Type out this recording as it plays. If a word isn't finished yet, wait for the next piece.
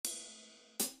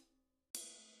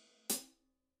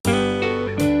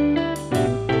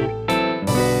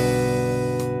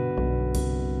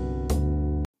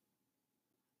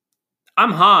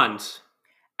I'm Hans.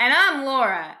 And I'm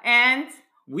Laura, and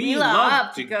we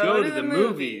love to go to the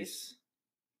movies.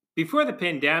 Before the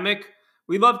pandemic,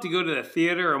 we loved to go to the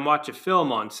theater and watch a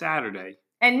film on Saturday.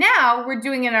 And now we're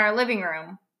doing it in our living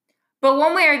room. But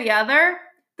one way or the other,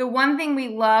 the one thing we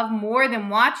love more than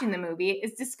watching the movie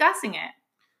is discussing it.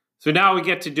 So now we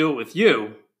get to do it with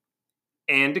you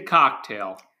and a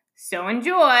cocktail. So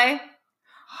enjoy.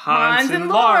 Hans and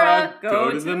Laura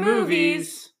go to the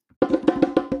movies.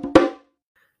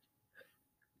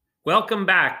 Welcome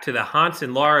back to the Hans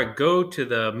and Laura Go to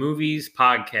the Movies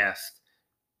podcast.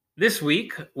 This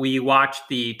week, we watched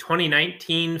the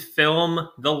 2019 film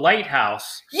The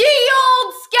Lighthouse. Ye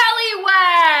old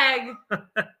scallywag!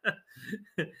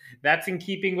 That's in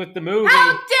keeping with the movie.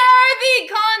 How dare thee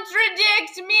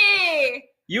contradict me!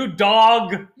 You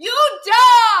dog! You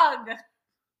dog!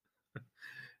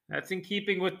 That's in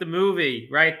keeping with the movie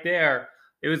right there.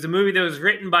 It was a movie that was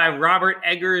written by Robert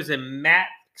Eggers and Max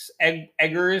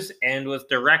Eggers and was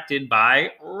directed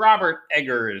by Robert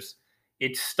Eggers.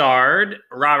 It starred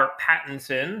Robert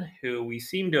Pattinson, who we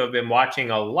seem to have been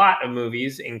watching a lot of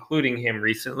movies, including him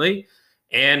recently,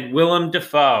 and Willem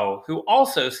Dafoe, who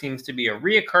also seems to be a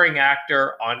reoccurring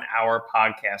actor on our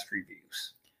podcast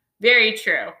reviews. Very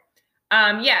true.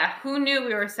 Who knew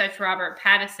we were such Robert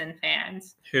Pattinson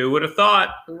fans? Who would have thought?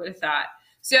 Who would have thought?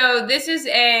 So this is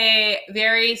a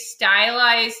very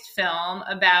stylized film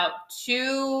about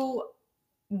two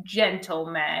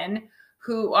gentlemen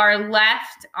who are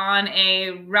left on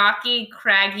a rocky,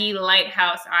 craggy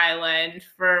lighthouse island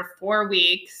for 4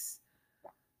 weeks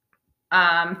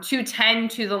to tend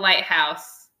to the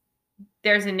lighthouse.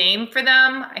 There's a name for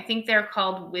them. I think they're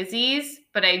called Wizzies,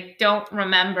 but I don't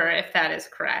remember if that is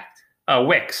correct.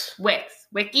 Wicks.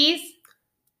 Wickies?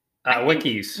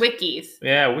 Wickies. Wickies.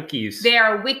 Yeah, wickies. They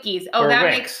are wikis. Oh, or that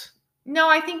Wicks. makes... No,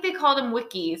 I think they called them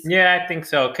wikis. Yeah, I think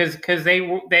so. Because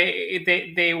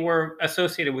they were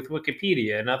associated with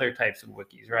Wikipedia and other types of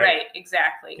wikis, right? Right,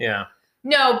 exactly. Yeah.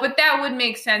 No, but that would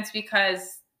make sense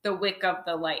because the wick of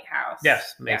the lighthouse.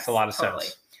 Yes, makes a lot of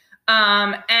sense.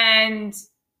 And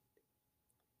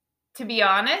to be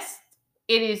honest,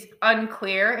 it is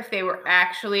unclear if they were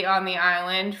actually on the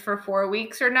island for 4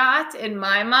 weeks or not, in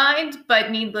my mind.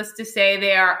 But needless to say,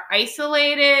 they are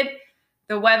isolated.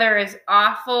 The weather is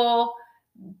awful.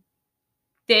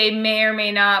 They may or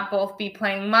may not both be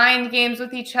playing mind games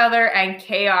with each other, and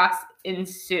chaos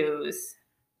ensues.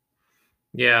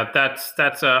 Yeah, that's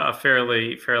a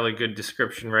fairly good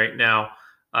description right now.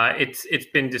 It's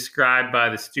been described by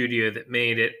the studio that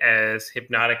made it as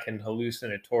hypnotic and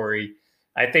hallucinatory.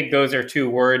 I think those are two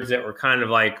words that were kind of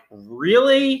like,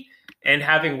 really? And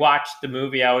having watched the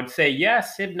movie, I would say,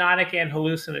 yes, hypnotic and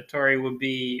hallucinatory would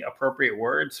be appropriate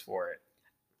words for it.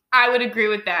 I would agree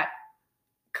with that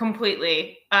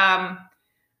completely. So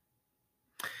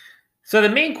the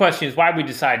main question is why we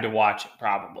decided to watch it,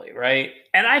 probably, right?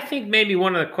 And I think maybe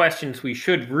one of the questions we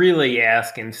should really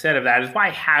ask instead of that is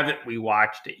why haven't we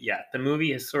watched it yet? The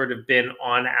movie has sort of been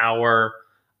on our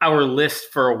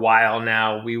list for a while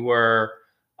now. We were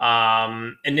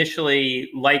initially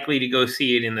likely to go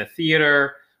see it in the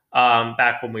theater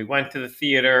back when we went to the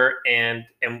theater, and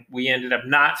we ended up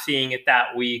not seeing it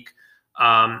that week.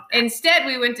 Instead,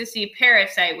 we went to see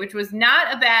Parasite, which was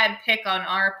not a bad pick on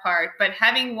our part. But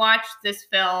having watched this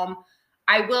film,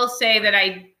 I will say that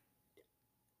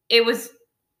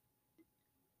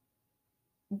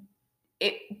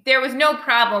there was no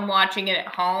problem watching it at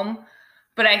home.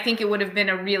 But I think it would have been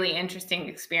a really interesting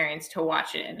experience to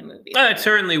watch it in the movie. It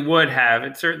certainly would have.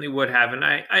 And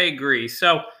I agree.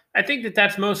 So I think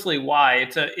that's mostly why.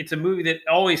 It's a movie that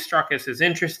always struck us as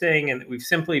interesting and that we've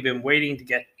simply been waiting to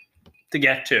get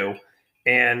to.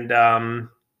 And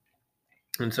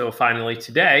so finally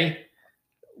today,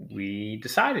 we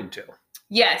decided to.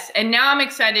 Yes, and now I'm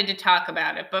excited to talk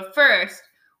about it. But first,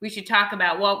 we should talk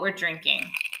about what we're drinking.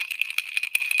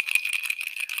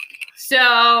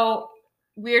 So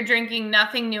we're drinking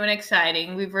nothing new and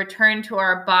exciting. We've returned to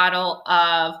our bottle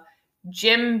of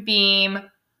Jim Beam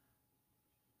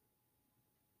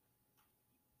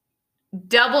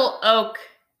Double Oak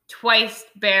Twice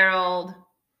Barreled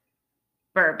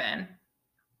Bourbon.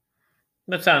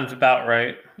 That sounds about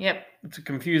right. Yep. It's a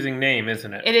confusing name,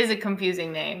 isn't it? It is a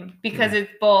confusing name because it's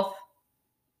both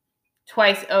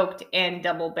twice oaked and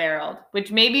double barreled, which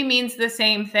maybe means the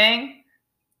same thing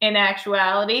in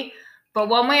actuality. But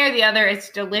one way or the other, it's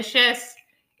delicious,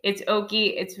 it's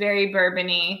oaky, it's very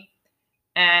bourbony,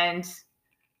 and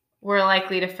we're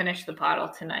likely to finish the bottle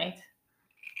tonight.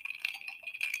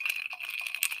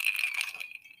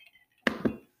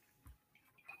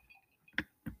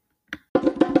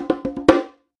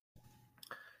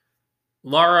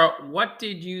 Laura, what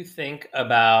did you think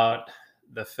about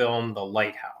the film The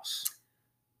Lighthouse?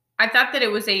 I thought that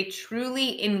it was a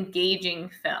truly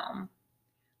engaging film.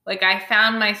 Like, I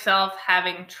found myself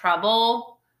having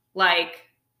trouble, like,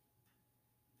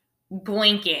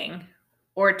 blinking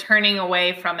or turning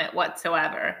away from it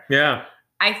whatsoever. Yeah.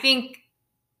 I think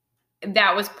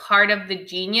that was part of the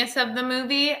genius of the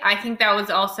movie. I think that was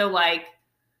also, like,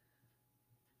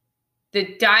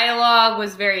 the dialogue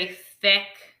was very thick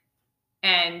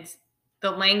and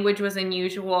the language was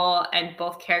unusual and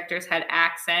both characters had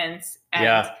accents and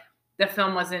Yeah. the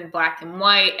film was in black and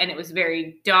white and it was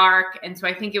very dark. And so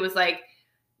I think it was like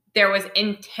there was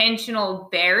intentional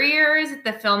barriers that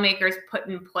the filmmakers put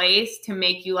in place to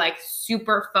make you like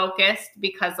super focused,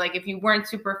 because like if you weren't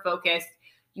super focused,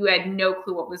 you had no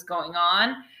clue what was going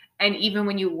on. And even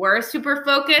when you were super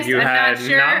focused, You I'm had not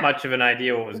sure not much of an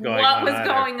idea what was going on.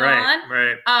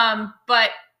 Right. but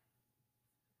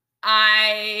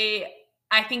I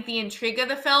think the intrigue of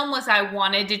the film was I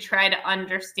wanted to try to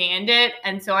understand it,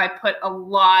 and so I put a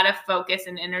lot of focus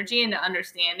and energy into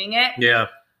understanding it. Yeah.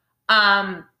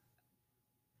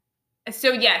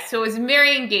 So it was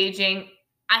very engaging.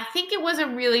 I think it was a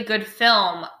really good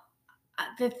film.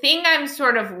 The thing I'm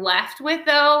sort of left with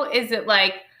though is that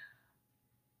like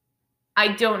I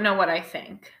don't know what I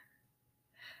think.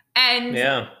 And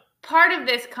Yeah. part of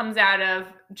this comes out of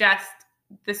just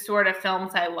the sort of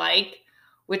films I like,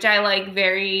 which I like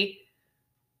very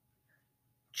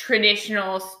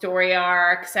traditional story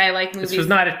arcs. I like movies. This was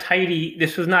not a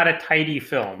tidy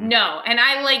film. No, and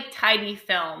I like tidy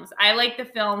films. I like the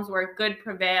films where good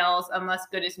prevails unless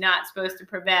good is not supposed to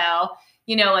prevail.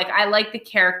 You know, like I like the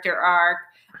character arc,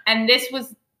 and this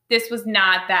was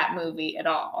not that movie at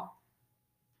all.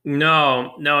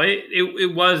 No,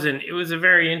 it wasn't. It was a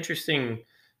very interesting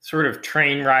sort of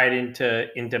train ride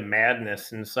into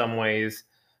madness in some ways.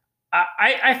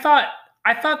 I thought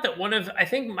that I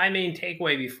think my main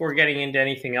takeaway before getting into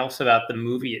anything else about the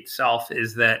movie itself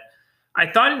is that I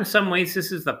thought in some ways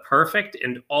this is the perfect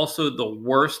and also the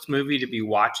worst movie to be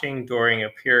watching during a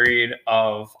period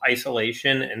of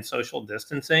isolation and social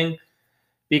distancing,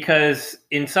 because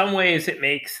in some ways it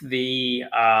makes the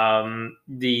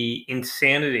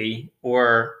insanity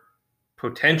or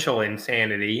potential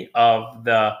insanity of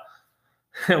the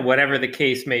whatever the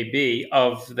case may be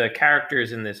of the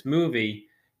characters in this movie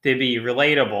to be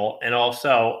relatable and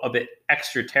also a bit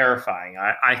extra terrifying,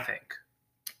 I think.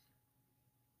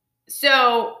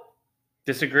 So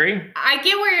disagree? I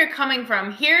get where you're coming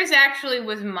from. Here's actually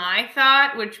was my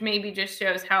thought, which maybe just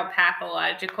shows how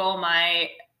pathological my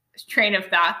train of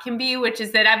thought can be, which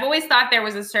is that I've always thought there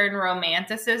was a certain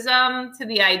romanticism to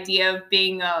the idea of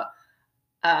being a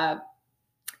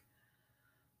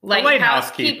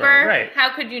lighthouse keeper, right?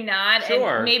 How could you not?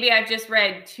 Sure. And maybe I've just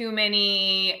read too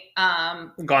many.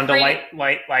 Gone to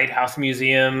lighthouse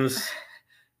museums.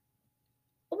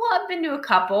 Well, I've been to a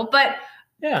couple, but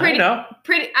yeah, I know.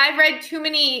 I've read too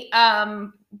many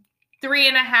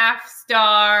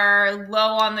 3.5-star,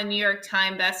 low on the New York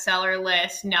Times bestseller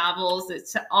list novels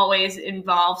that always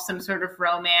involve some sort of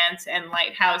romance and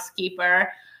lighthouse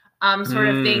keeper sort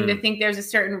of thing, to think there's a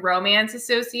certain romance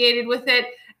associated with it.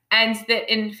 And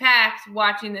that, in fact,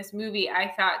 watching this movie,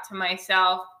 I thought to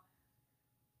myself,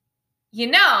 you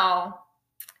know,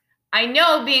 I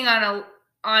know being on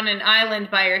an island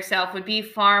by yourself would be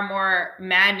far more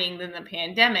maddening than the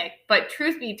pandemic. But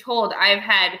truth be told, I've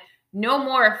had no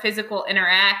more physical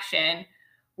interaction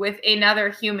with another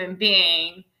human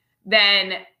being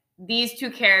than these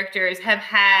two characters have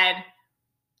had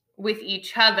with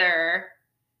each other,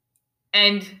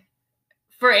 and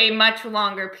for a much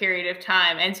longer period of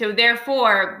time. And so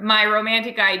therefore my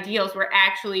romantic ideals were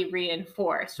actually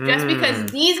reinforced just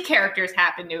because these characters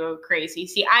happened to go crazy.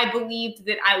 See, I believed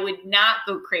that I would not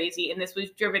go crazy. And this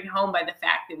was driven home by the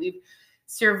fact that we've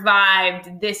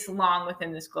survived this long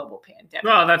within this global pandemic.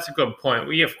 Well, that's a good point.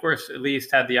 We, of course, at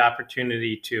least had the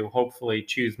opportunity to hopefully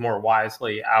choose more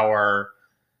wisely our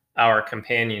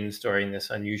companions during this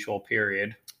unusual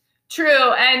period.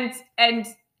 True. And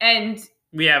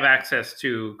we have access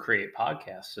to create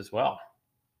podcasts as well.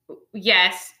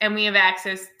 Yes, and we have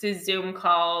access to Zoom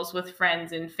calls with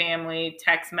friends and family,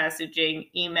 text messaging,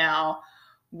 email,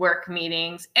 work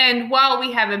meetings. And while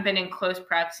we haven't been in close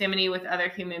proximity with other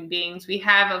human beings, we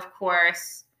have, of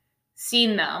course,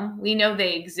 seen them. We know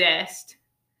they exist.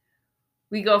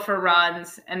 We go for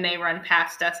runs and they run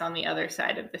past us on the other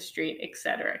side of the street, et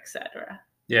cetera, et cetera.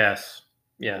 Yes.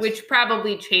 Yes. Which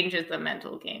probably changes the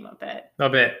mental game a bit. A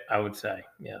bit, I would say.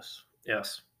 Yes.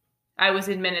 Yes. I was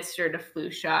administered a flu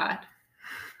shot.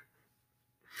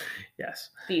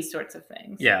 Yes. These sorts of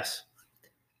things. Yes.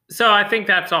 So I think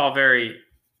that's all very,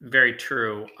 very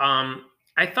true.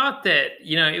 I thought that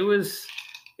it was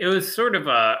sort of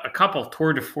a couple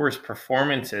tour de force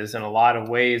performances in a lot of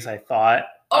ways. I thought.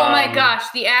 Oh my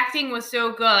gosh, the acting was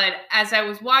so good. As I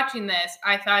was watching this,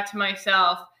 I thought to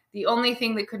myself, the only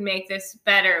thing that could make this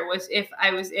better was if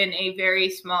I was in a very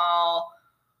small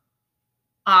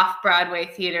off-Broadway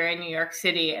theater in New York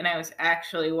City and I was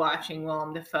actually watching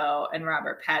Willem Dafoe and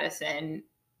Robert Pattinson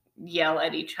yell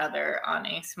at each other on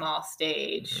a small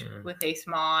stage with a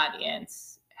small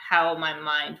audience, how my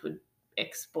mind would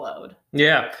explode.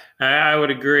 Yeah, I would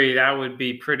agree. That would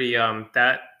be pretty. I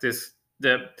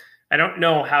don't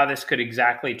know how this could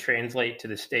exactly translate to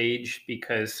the stage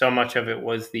because so much of it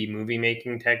was the movie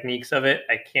making techniques of it.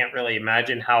 I can't really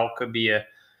imagine how it could be a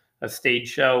stage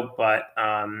show, but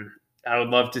I would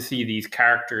love to see these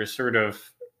characters sort of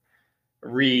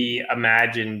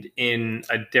reimagined in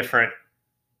a different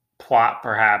plot,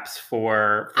 perhaps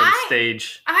for the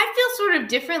stage. I feel sort of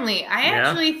differently. I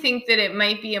actually think that it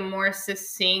might be a more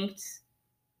succinct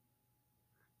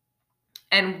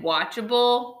and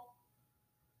watchable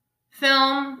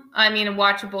film. I mean, a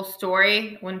watchable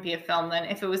story. Wouldn't be a film then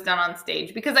if it was done on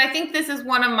stage, because I think this is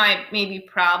one of my maybe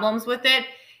problems with it,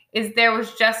 is there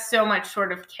was just so much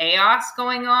sort of chaos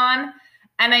going on.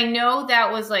 And I know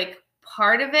that was like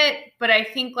part of it, but I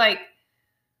think like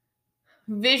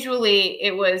visually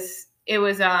it was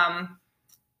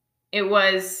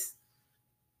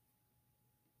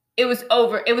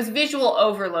visual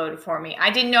overload for me. I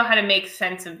didn't know how to make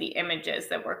sense of the images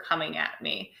that were coming at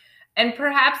me. And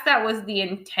perhaps that was the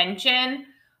intention,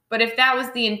 but if that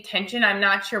was the intention, I'm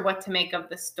not sure what to make of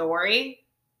the story.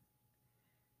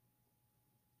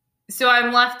 So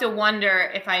I'm left to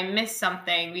wonder if I missed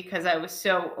something because I was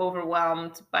so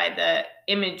overwhelmed by the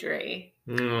imagery.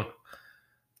 I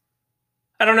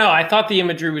don't know. I thought the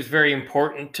imagery was very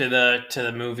important to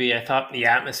the movie. I thought the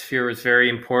atmosphere was very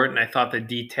important. I thought the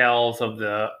details of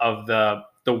the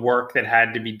work that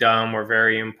had to be done were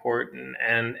very important,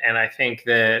 and I think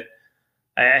that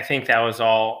was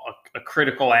all a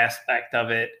critical aspect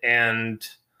of it. And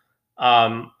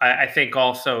I think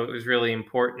also it was really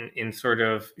important in sort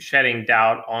of shedding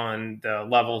doubt on the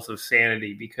levels of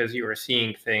sanity, because you were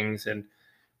seeing things, and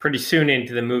pretty soon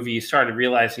into the movie, you started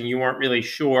realizing you weren't really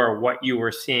sure what you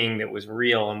were seeing that was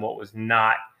real and what was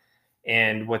not,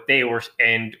 and what they were,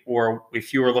 or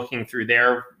if you were looking through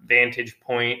their vantage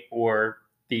point or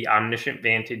the omniscient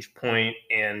vantage point.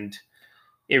 And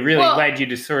it really led you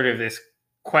to sort of this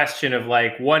question of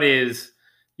like, what is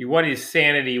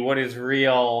sanity? What is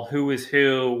real? Who is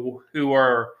who? Who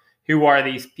are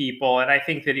these people? And I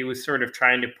think that he was sort of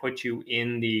trying to put you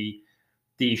in the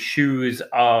shoes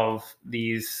of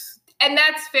these. And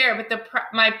that's fair, but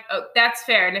that's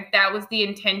fair. And if that was the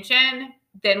intention,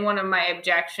 then one of my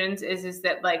objections is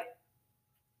that like,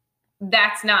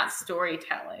 that's not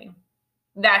storytelling.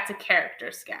 That's a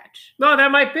character sketch. No, that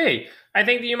might be. I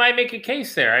think that you might make a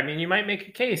case there. I mean, you might make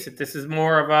a case that this is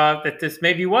more of that this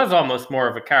maybe was almost more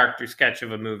of a character sketch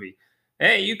of a movie.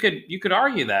 Hey, you could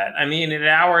argue that. I mean, in an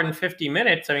hour and 50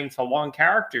 minutes, I mean, it's a long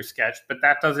character sketch, but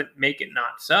that doesn't make it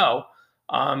not so.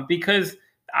 Because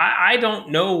I don't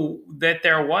know that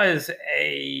there was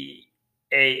any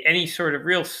sort of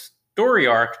real story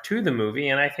arc to the movie,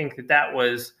 and I think that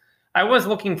was. I was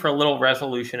looking for a little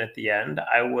resolution at the end.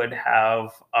 I would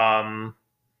have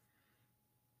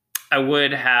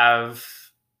enjoyed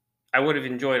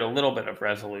a little bit of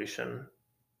resolution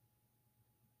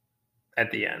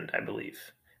at the end, I believe,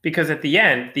 because at the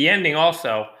ending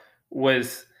also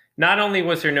was. Not only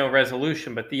was there no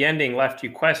resolution, but the ending left you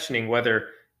questioning whether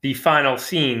the final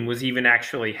scene was even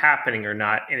actually happening or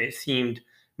not, and it seemed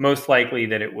most likely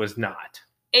that it was not.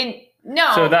 No,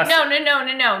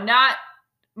 not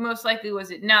most likely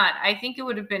was it not. I think it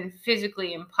would have been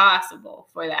physically impossible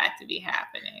for that to be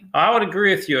happening. I would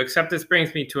agree with you, except this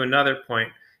brings me to another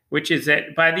point, which is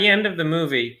that by the end of the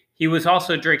movie, he was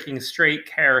also drinking straight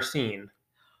kerosene.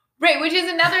 Right, which is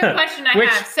another question I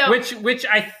have. So, which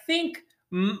I think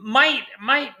might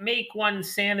make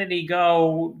one's sanity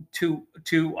go to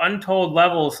untold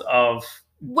levels of.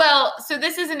 Well, so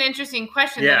this is an interesting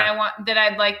question that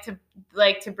I'd like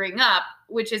to bring up,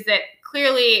 which is that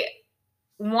clearly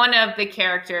one of the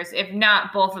characters, if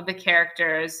not both of the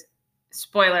characters,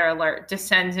 spoiler alert,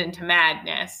 descends into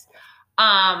madness.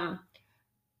 Say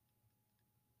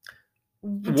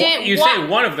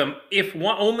one of them. If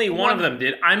only one of them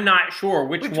did, I'm not sure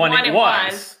which one it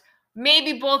was.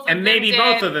 Maybe both of them did. And maybe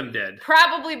both of them did.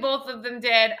 Probably both of them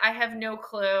did. I have no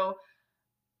clue.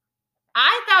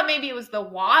 I thought maybe it was the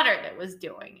water that was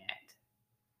doing it.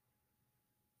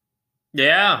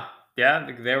 Yeah. Yeah,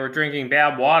 they were drinking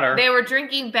bad water. They were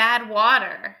drinking bad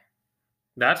water.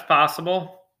 That's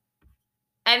possible.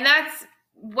 And that's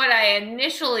what I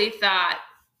initially thought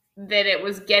that it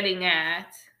was getting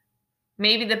at.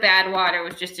 Maybe the bad water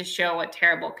was just to show what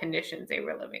terrible conditions they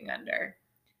were living under.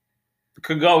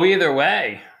 Could go either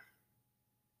way.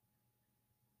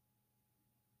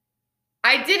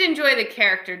 I did enjoy the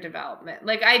character development.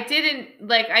 I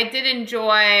did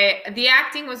enjoy the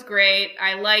acting was great.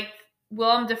 I liked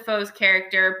Willem Dafoe's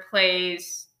character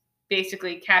plays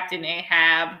basically Captain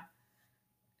Ahab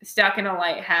stuck in a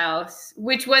lighthouse,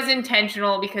 which was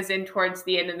intentional because then towards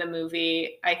the end of the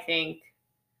movie, I think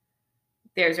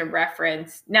there's a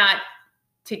reference not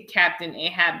to Captain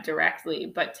Ahab directly,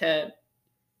 but to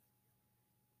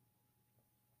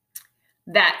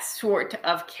that sort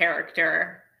of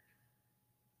character.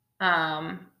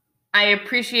 I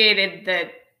appreciated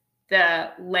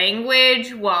the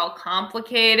language, while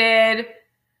complicated.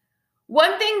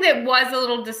 One thing that was a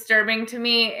little disturbing to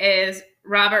me is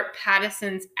Robert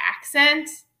Pattinson's accent.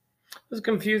 I was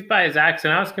confused by his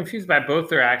accent. I was confused by both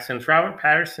their accents. Robert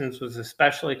Pattinson's was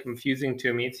especially confusing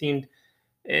to me.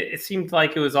 It seemed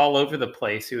like it was all over the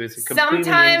place. It was a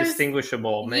completely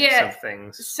indistinguishable mix of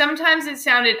things. Sometimes it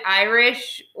sounded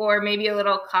Irish or maybe a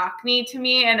little Cockney to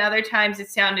me, and other times it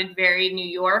sounded very New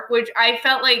York, which I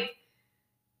felt like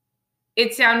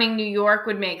it sounding New York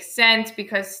would make sense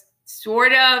because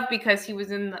he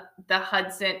was in the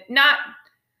Hudson.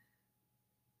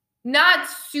 Not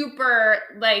super,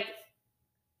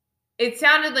 it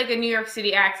sounded like a New York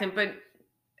City accent, but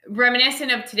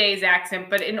reminiscent of today's accent,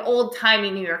 but an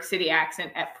old-timey New York City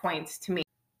accent at points to me.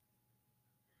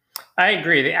 I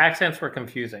agree. The accents were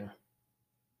confusing.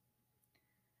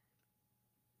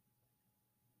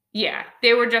 Yeah,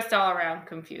 they were just all around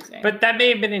confusing. But that may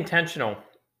have been intentional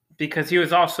because he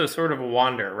was also sort of a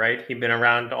wanderer, right? He'd been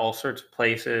around all sorts of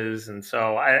places. And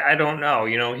so I don't know.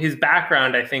 His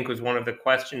background, I think, was one of the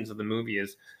questions of the movie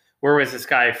is, where was this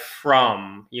guy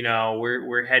from?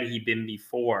 Where had he been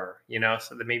before?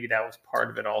 So that maybe that was part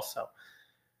of it also.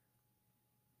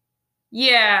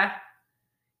 Yeah.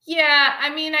 Yeah,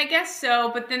 I mean, I guess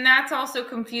so. But then that's also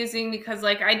confusing because,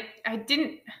 I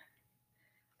didn't...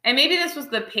 And maybe this was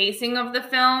the pacing of the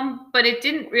film, but it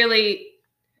didn't really,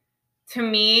 to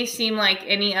me, seem like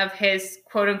any of his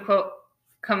quote-unquote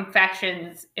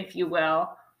confessions, if you will,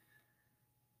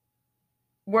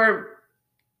 were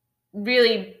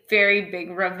really very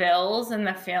big reveals in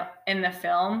the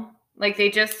film. They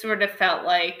just sort of felt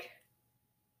like,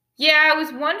 yeah, I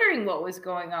was wondering what was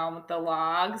going on with the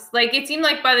logs. It seemed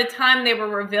like by the time they were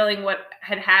revealing what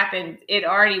had happened, it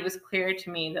already was clear to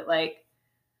me that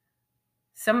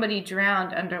somebody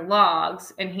drowned under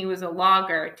logs and he was a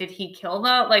logger. Did he kill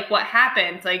them? What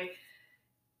happened?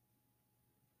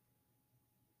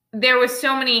 There was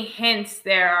so many hints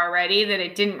there already that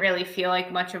it didn't really feel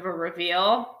like much of a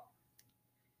reveal.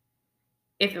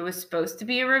 If it was supposed to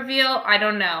be a reveal, I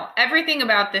don't know. Everything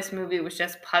about this movie was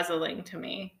just puzzling to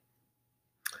me.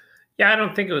 Yeah, I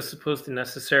don't think it was supposed to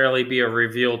necessarily be a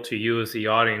reveal to you as the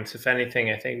audience. If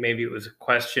anything, I think maybe it was a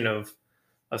question of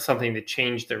something that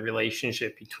changed the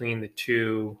relationship between the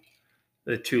two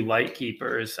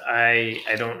lightkeepers. I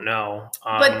don't know.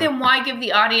 But then why give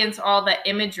the audience all the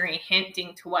imagery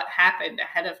hinting to what happened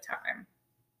ahead of time?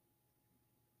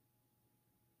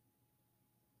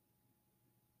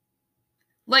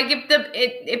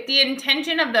 If the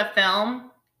intention of the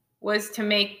film was to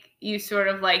make you sort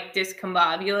of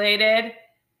discombobulated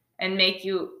and make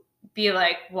you be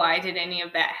like, why did any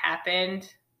of that happen?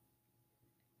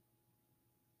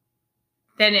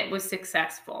 Then it was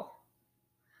successful.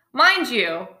 Mind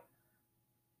you,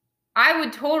 I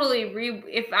would totally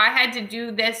if I had to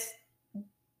do this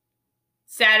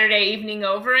Saturday evening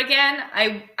over again,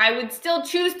 I would still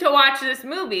choose to watch this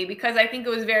movie because I think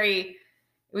it was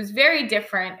very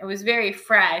different. It was very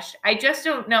fresh. I just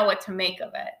don't know what to make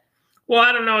of it. Well,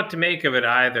 I don't know what to make of it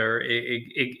either,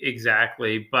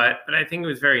 exactly. But I think it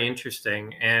was very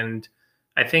interesting. And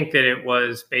I think that it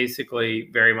was basically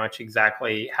very much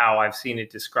exactly how I've seen it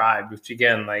described, which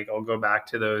again, I'll go back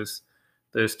to those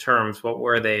terms. What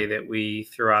were they that we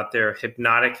threw out there?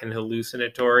 Hypnotic and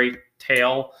hallucinatory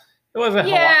tale. It wasn't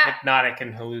hypnotic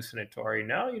and hallucinatory.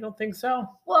 No, you don't think so?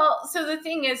 Well, so the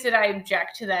thing is that I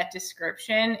object to that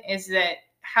description is that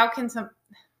how can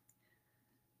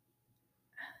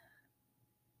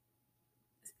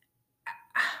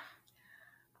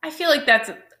I feel like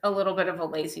that's a little bit of a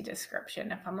lazy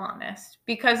description, if I'm honest,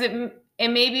 because it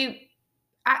may be.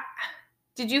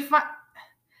 Did you find?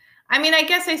 I mean, I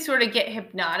guess I sort of get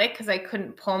hypnotic because I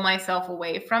couldn't pull myself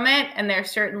away from it, and there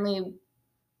certainly,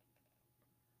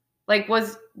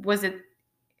 was it?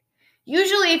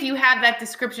 usually if you have that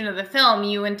description of the film,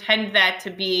 you intend that to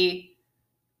be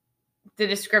the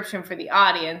description for the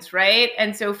audience, right?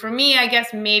 And so for me, I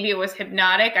guess maybe it was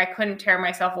hypnotic. I couldn't tear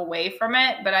myself away from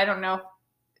it, but I don't know if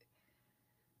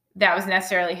that was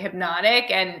necessarily hypnotic.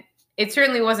 And it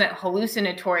certainly wasn't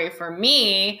hallucinatory for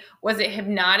me. Was it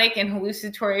hypnotic and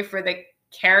hallucinatory for the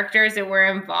characters that were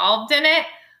involved in it?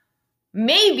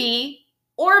 Maybe,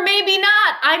 or maybe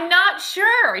not. I'm not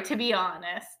sure, to be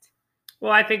honest.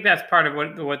 Well, I think that's part of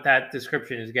what that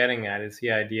description is getting at, is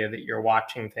the idea that you're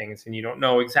watching things and you don't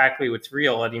know exactly what's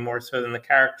real any more so than the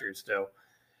characters do.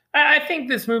 I think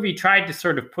this movie tried to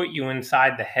sort of put you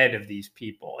inside the head of these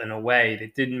people in a way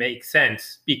that didn't make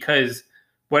sense, because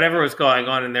whatever was going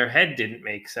on in their head didn't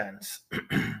make sense.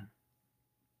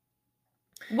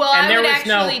 Well, and I would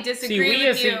actually disagree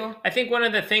with you. I think one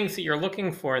of the things that you're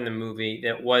looking for in the movie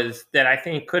that I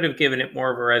think could have given it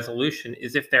more of a resolution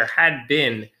is if there had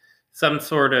been some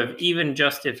sort of, even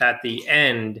just if at the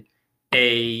end,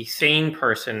 a sane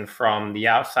person from the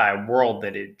outside world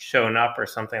that had shown up or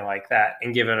something like that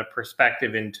and given a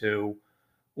perspective into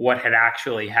what had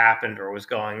actually happened or was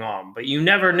going on. But you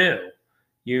never knew.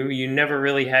 You never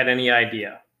really had any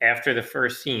idea after the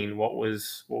first scene what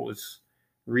was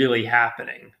really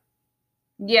happening.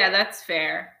 Yeah, that's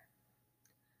fair.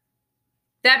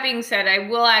 That being said, I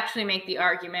will actually make the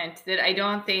argument that I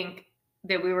don't think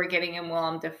that we were getting in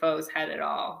Willem Dafoe's head at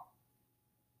all.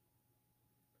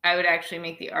 I would actually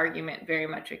make the argument very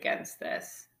much against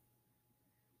this,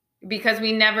 because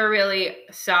we never really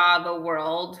saw the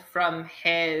world from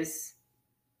his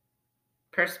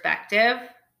perspective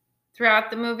throughout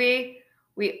the movie.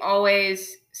 We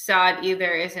always saw it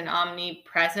either as an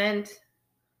omnipresent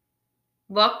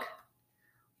look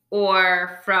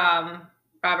or from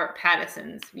Robert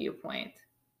Pattinson's viewpoint.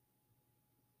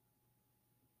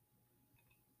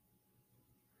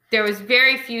 There was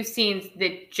very few scenes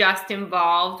that just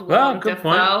involved Willem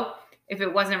Dafoe if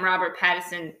it wasn't Robert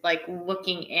Pattinson like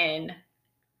looking in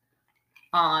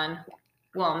on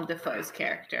Willem Dafoe's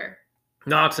character.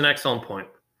 No, it's an excellent point.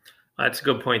 That's a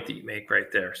good point that you make right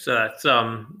there. So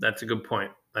that's a good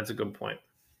point. That's a good point.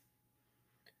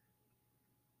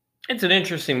 It's an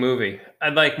interesting movie.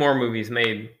 I'd like more movies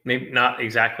made, maybe not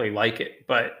exactly like it,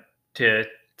 but to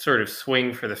sort of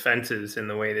swing for the fences in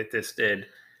the way that this did.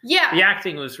 Yeah. The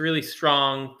acting was really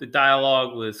strong. The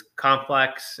dialogue was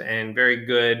complex and very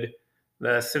good.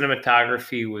 The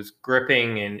cinematography was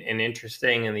gripping and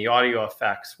interesting, and the audio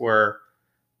effects were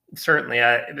certainly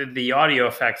the audio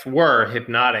effects were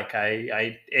hypnotic.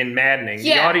 And maddening.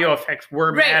 Yeah. The audio effects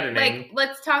were maddening. Like,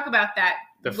 let's talk about that.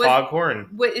 Foghorn.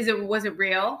 Was it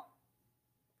real?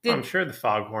 I'm sure the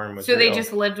foghorn was real. So they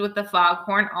just lived with the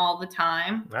foghorn all the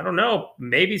time? I don't know.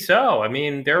 Maybe so. I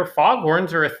mean,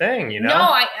 foghorns are a thing, you know?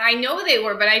 No, I know they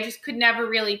were, but I just could never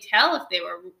really tell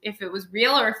if it was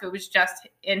real or if it was just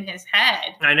in his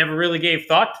head. I never really gave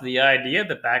thought to the idea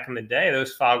that back in the day,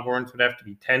 those foghorns would have to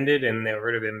be tended and there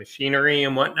would have been machinery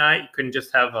and whatnot. You couldn't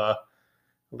just have a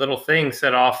little thing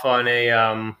set off on a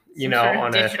on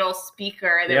digital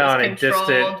speaker that was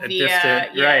controlled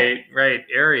via right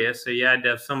area. So you had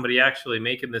to have somebody actually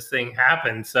making this thing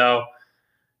happen. So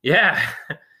yeah.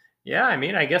 I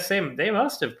mean, I guess they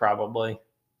must have probably.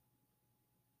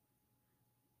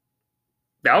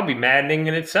 That would be maddening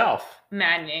in itself.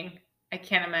 Maddening. I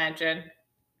can't imagine.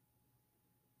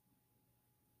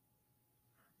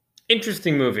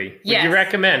 Interesting movie. Yes. Would you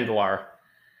recommend, Laura?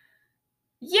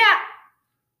 Yeah.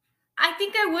 I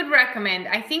think I would recommend.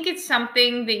 I think it's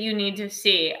something that you need to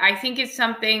see. I think it's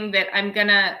something that I'm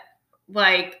gonna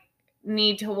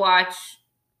need to watch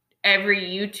every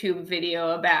YouTube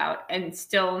video about, and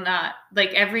still not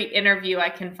every interview I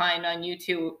can find on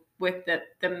YouTube with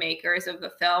the makers of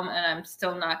the film, and I'm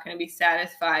still not going to be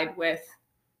satisfied with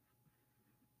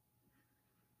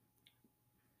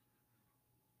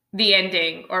the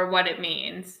ending or what it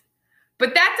means.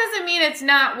 But that doesn't mean it's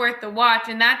not worth the watch,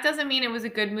 and that doesn't mean it was a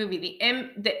good movie.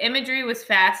 The imagery was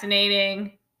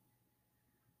fascinating,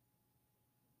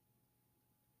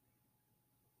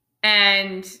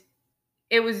 and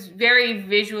it was very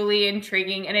visually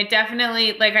intriguing, and it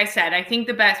definitely, like I said, I think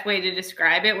the best way to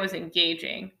describe it was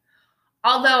engaging.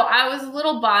 Although I was a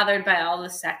little bothered by all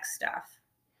the sex stuff.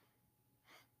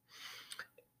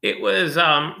 It was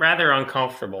rather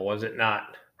uncomfortable, was it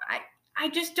not? I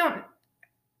just don't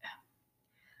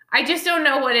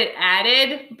know what it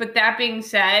added, but that being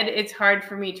said, it's hard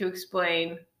for me to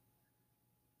explain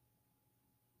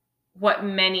what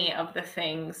many of the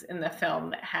things in the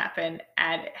film that happened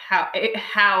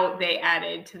how they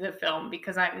added to the film,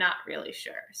 because I'm not really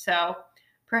sure. So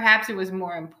perhaps it was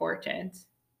more important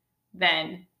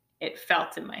than it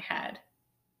felt in my head.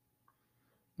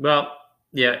 Well,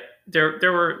 yeah,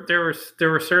 there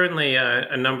were certainly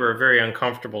a number of very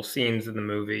uncomfortable scenes in the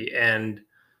movie, and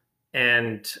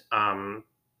and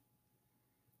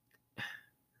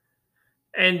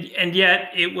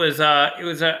yet it was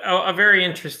a very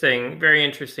interesting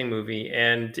movie,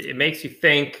 and it makes you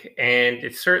think, and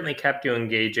it certainly kept you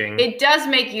engaging. It does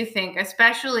make you think,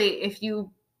 especially if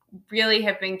you really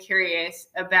have been curious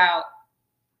about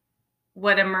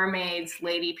what a mermaid's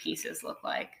lady pieces look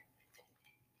like.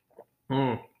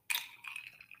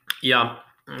 Yeah,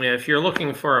 if you're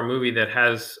looking for a movie that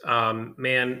has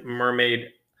man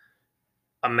mermaid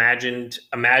imagined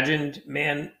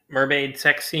man mermaid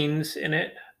sex scenes in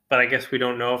it, but I guess we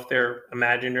don't know if they're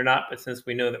imagined or not. But since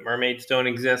we know that mermaids don't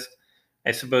exist,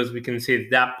 I suppose we can say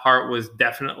that part was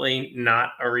definitely not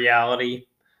a reality.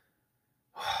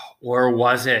 Or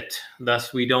was it?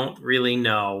 Thus, we don't really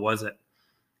know. Was it?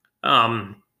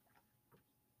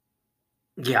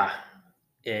 Yeah,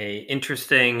 an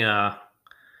interesting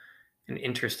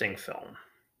film.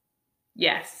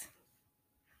 Yes.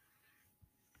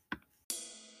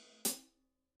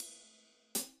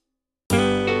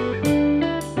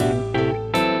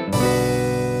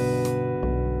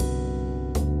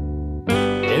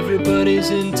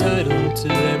 Everybody's entitled to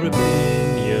their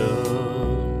opinion.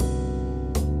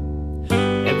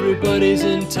 Everybody's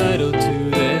entitled to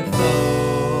their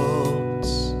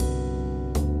thoughts.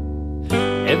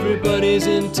 Everybody's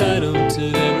entitled to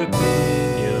their opinion.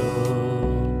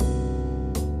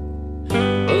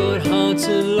 But hearts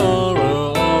and laws